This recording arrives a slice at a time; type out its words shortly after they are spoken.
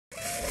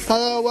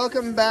Hello,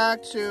 welcome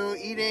back to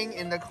Eating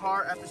in the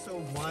Car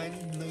episode 1.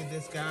 Look at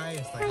this guy.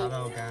 It's like,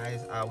 hello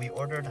guys. We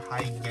ordered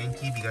High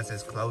Yankee because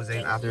it's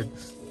closing. After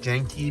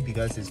Janky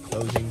because it's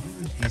closing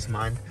this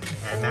month.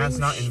 And Matt's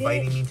not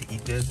inviting me to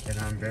eat this, and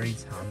I'm very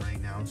tired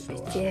right now.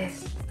 So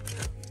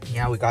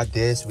yeah, we got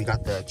this. We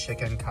got the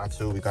chicken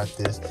katsu. We got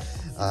this.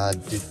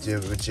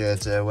 Which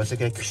is what's it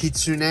called?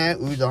 Kitsune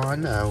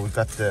udon. We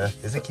got the.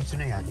 Is it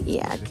kitsune?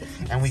 Yeah.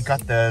 And we got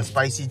the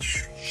spicy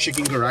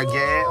chicken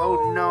karaage.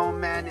 Oh no,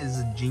 man, is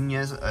a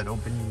genius at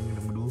opening.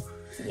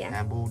 Yeah.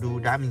 And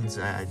that means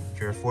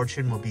your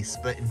fortune will be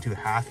split into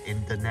half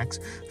in the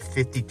next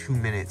 52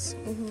 minutes.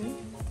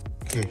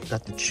 Okay,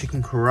 got the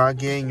chicken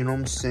karaage. You know what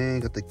I'm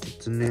saying? Got the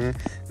kitsune.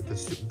 Got the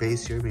soup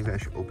base here. Maybe I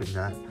should open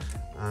that.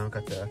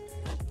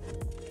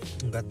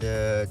 Got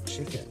the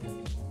chicken.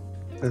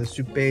 Got the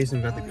soup base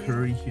and got the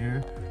curry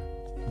here.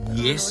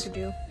 Yes.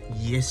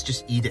 Yes,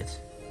 just eat it.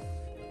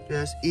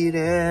 Just eat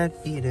it,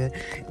 eat it,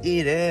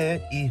 eat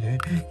it, eat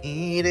it,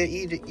 eat it,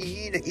 eat it,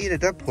 eat it, eat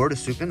it. Did I pour the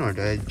soup in or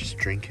did I just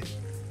drink it?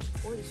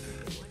 Pour the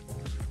soup in.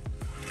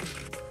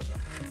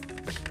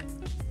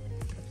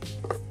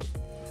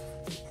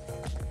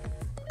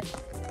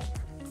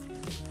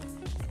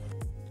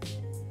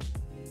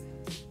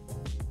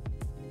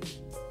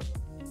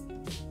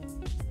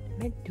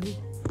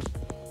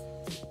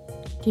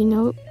 Do you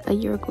know, a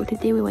year ago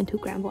today we went to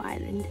Granville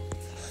Island?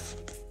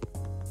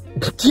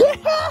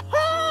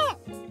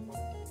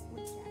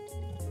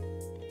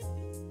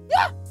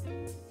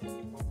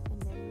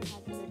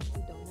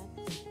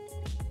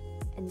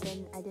 And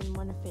then I didn't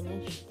want to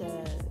finish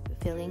the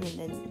filling, and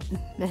then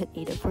Matt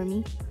ate it for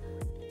me.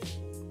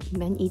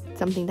 Man ate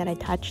something that I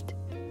touched,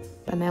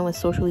 but man was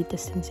socially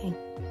distancing.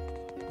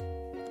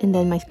 And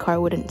then my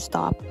car wouldn't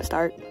start.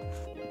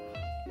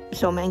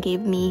 So man gave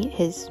me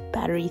his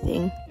battery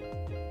thing.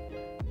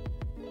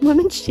 Why am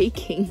I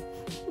shaking?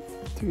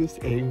 To this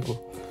angle.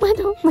 Why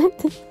am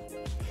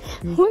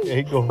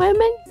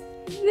I?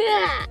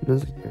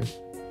 That's okay.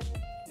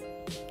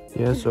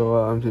 Yeah,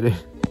 so today.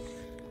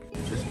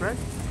 Just bread?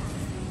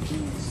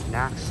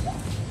 Snacks. I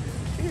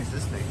think it's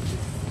this thing. I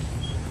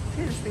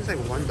think this thing's like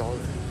 $1.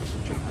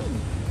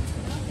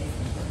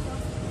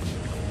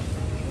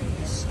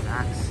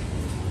 Snacks.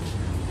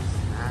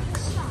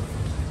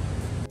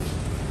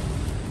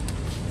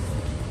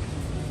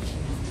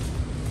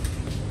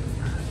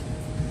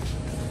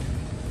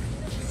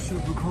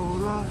 Super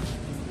cola.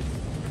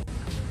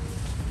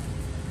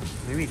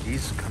 Maybe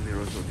these gummy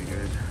rolls will be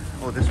good.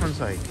 Oh, this one's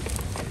like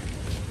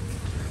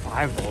 $5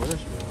 more.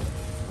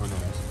 Oh no,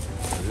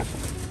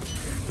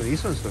 but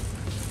these ones look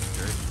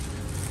good.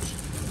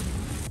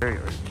 Very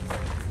good.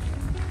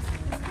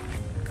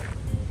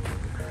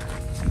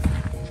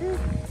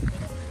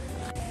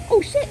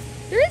 Oh shit!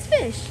 There is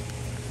fish.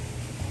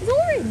 It's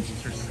orange.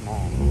 These are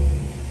small.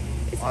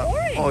 It's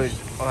orange.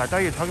 Oh, I thought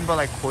you were talking about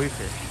like koi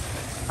fish.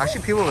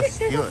 Actually, people would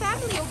steal it. There's a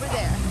family over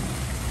there.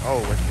 Oh,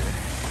 what's it?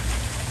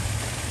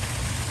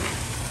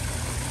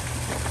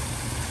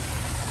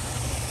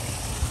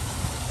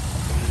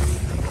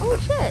 Oh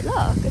shit,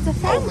 look. It's a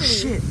family. Oh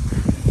shit.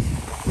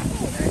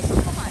 Oh,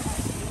 come on.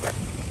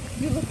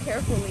 You look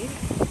carefully.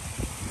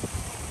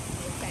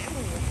 It's a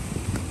family.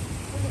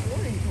 Oh, the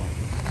orange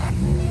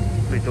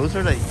one. Wait, those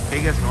are the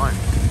biggest ones.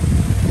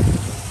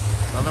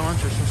 The other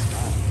ones are so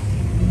small.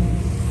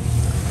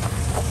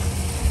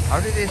 How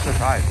did they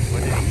survive?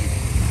 What did they eat?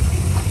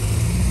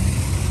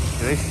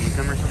 Do they feed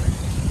them or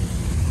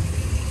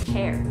something?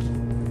 Hair.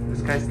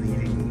 This guy's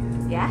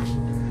leaving me. Yeah?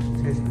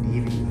 This guy's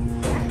leaving me.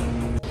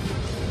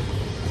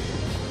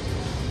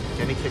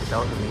 Getting kicked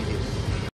out immediately.